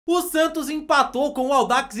O Santos empatou com o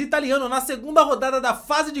Audax Italiano na segunda rodada da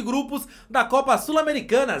fase de grupos da Copa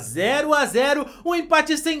Sul-Americana, 0 a 0, um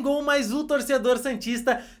empate sem gol, mas o torcedor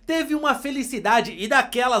santista teve uma felicidade e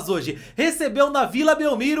daquelas hoje. Recebeu na Vila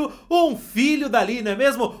Belmiro um filho dali, não é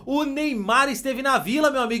mesmo? O Neymar esteve na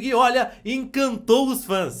Vila, meu amigo, e olha, encantou os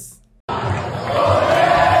fãs.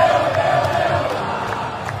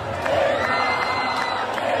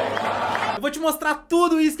 Eu vou te mostrar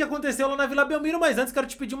tudo isso que aconteceu lá na Vila Belmiro, mas antes quero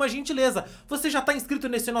te pedir uma gentileza. Você já está inscrito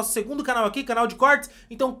nesse nosso segundo canal aqui, canal de cortes?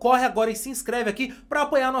 Então corre agora e se inscreve aqui para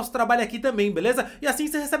apoiar nosso trabalho aqui também, beleza? E assim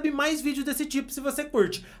você recebe mais vídeos desse tipo se você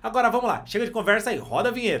curte. Agora vamos lá, chega de conversa e roda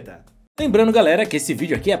a vinheta. Lembrando, galera, que esse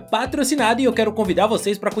vídeo aqui é patrocinado e eu quero convidar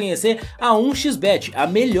vocês para conhecer a 1xBet, a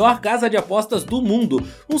melhor casa de apostas do mundo.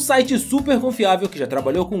 Um site super confiável que já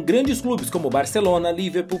trabalhou com grandes clubes como Barcelona,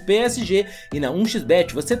 Liverpool, PSG, e na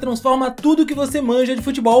 1xBet você transforma tudo que você manja de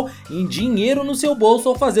futebol em dinheiro no seu bolso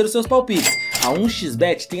ao fazer os seus palpites. A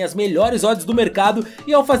 1xBet tem as melhores odds do mercado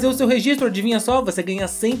e ao fazer o seu registro, adivinha só, você ganha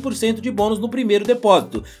 100% de bônus no primeiro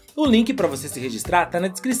depósito. O link para você se registrar tá na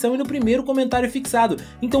descrição e no primeiro comentário fixado,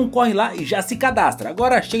 então corre lá e já se cadastra.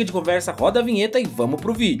 Agora chega de conversa, roda a vinheta e vamos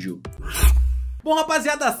pro vídeo. Bom,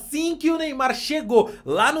 rapaziada, assim que o Neymar chegou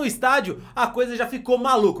lá no estádio, a coisa já ficou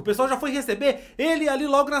maluca. O pessoal já foi receber ele ali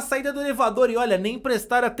logo na saída do elevador e olha, nem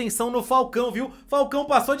prestaram atenção no Falcão, viu? Falcão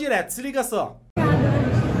passou direto, se liga só.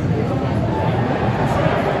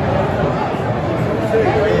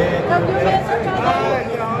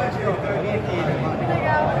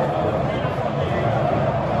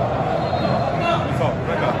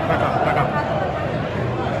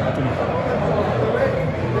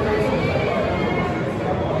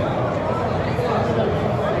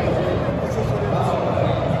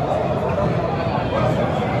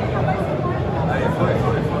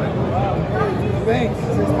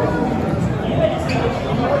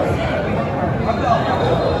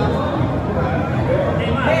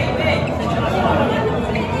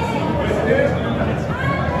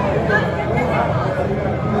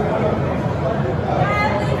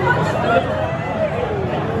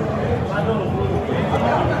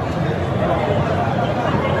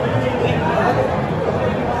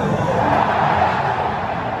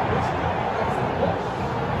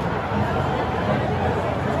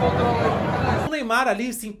 O Neymar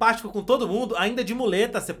ali, simpático com todo mundo, ainda de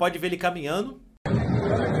muleta, você pode ver ele caminhando.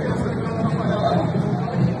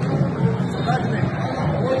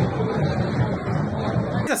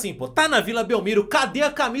 Mas assim, pô, tá na Vila Belmiro, cadê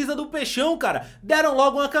a camisa do Peixão, cara? Deram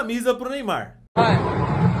logo uma camisa pro Neymar.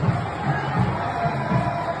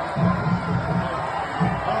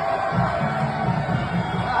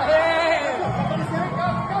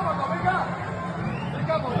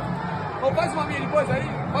 Faz uma minha depois aí,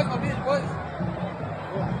 faz uma minha depois.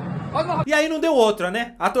 E aí não deu outra,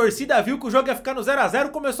 né? A torcida viu que o jogo ia ficar no 0 a 0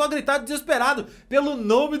 e começou a gritar desesperado pelo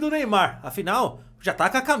nome do Neymar. Afinal, já tá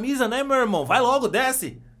com a camisa, né, meu irmão? Vai logo,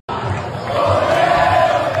 desce!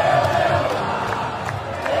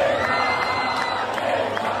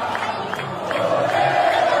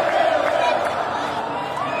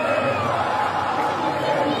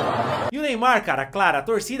 Neymar, cara, claro, a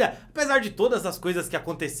torcida, apesar de todas as coisas que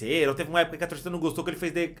aconteceram, teve uma época que a torcida não gostou que ele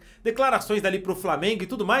fez declarações ali pro Flamengo e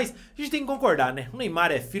tudo mais, a gente tem que concordar, né? O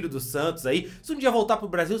Neymar é filho do Santos aí, se um dia voltar pro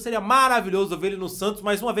Brasil seria maravilhoso ver ele no Santos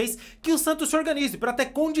mais uma vez, que o Santos se organize pra ter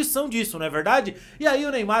condição disso, não é verdade? E aí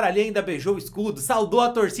o Neymar ali ainda beijou o escudo, saudou a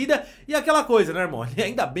torcida e aquela coisa, né, irmão? E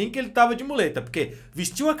ainda bem que ele tava de muleta, porque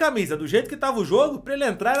vestiu a camisa do jeito que tava o jogo, pra ele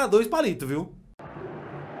entrar era 2 palitos, viu?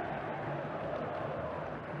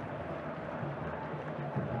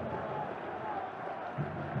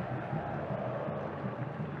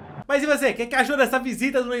 Mas e você, o que achou dessa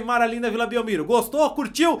visita do Neymar ali na Vila Belmiro? Gostou?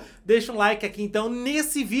 Curtiu? Deixa um like aqui então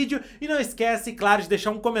nesse vídeo e não esquece, claro, de deixar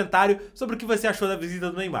um comentário sobre o que você achou da visita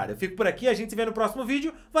do Neymar. Eu fico por aqui, a gente se vê no próximo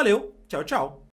vídeo. Valeu, tchau, tchau!